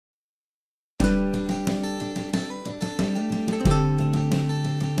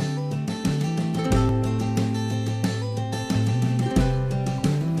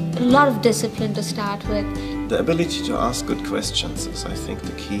lot of discipline to start with. The ability to ask good questions is, I think,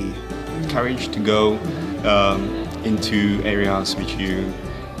 the key. Courage to go into areas which you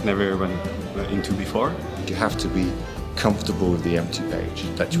never went into before. You have to be comfortable with the empty page.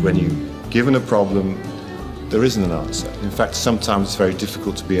 That when you're given a problem, there isn't an answer. In fact, sometimes it's very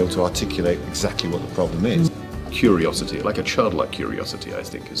difficult to be able to articulate exactly what the problem is. Curiosity, like a childlike curiosity, I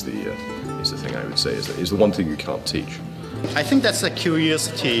think is the thing I would say is the one thing you can't teach. I think that's a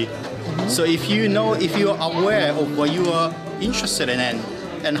curiosity. So if you're aware of what you are interested in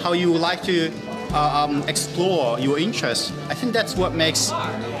and how you would like to explore your interests, I think that's what makes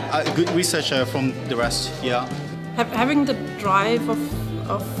a good researcher from the rest. Yeah. Having the drive of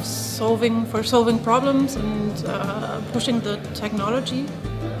solving problems and pushing the technology.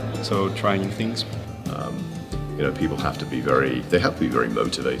 So trying new things. People have to be very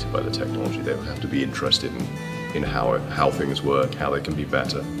motivated by the technology. They have to be interested in how things work, how they can be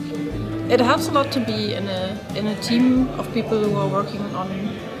better. It helps a lot to be in a team of people who are working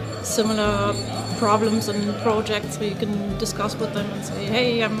on similar problems and projects where you can discuss with them and say,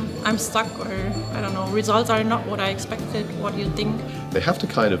 hey, I'm stuck, or I don't know, results are not what I expected, what do you think? They have to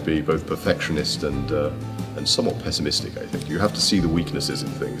kind of be both perfectionist and somewhat pessimistic, I think. You have to see the weaknesses in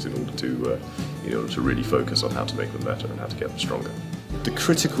things in order to really focus on how to make them better and how to get them stronger. The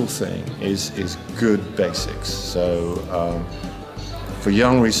critical thing is good basics. So for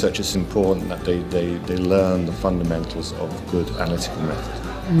young researchers, it's important that they learn the fundamentals of good analytical method.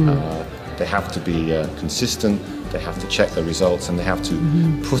 They have to be consistent, they have to check their results, and they have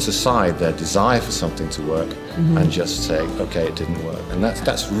to put aside their desire for something to work and just say, okay, it didn't work. And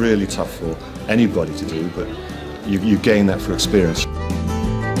that's really tough for anybody to do, but you gain that through experience.